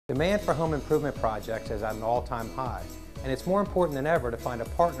Demand for home improvement projects is at an all-time high, and it's more important than ever to find a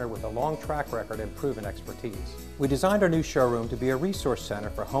partner with a long track record and proven expertise. We designed our new showroom to be a resource center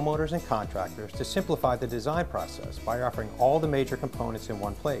for homeowners and contractors to simplify the design process by offering all the major components in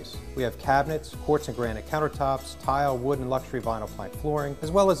one place. We have cabinets, quartz and granite countertops, tile, wood and luxury vinyl plank flooring,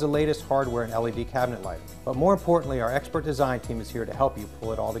 as well as the latest hardware and LED cabinet lighting. But more importantly, our expert design team is here to help you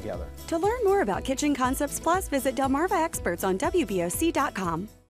pull it all together. To learn more about Kitchen Concepts Plus, visit Delmarva Experts on WBOC.com.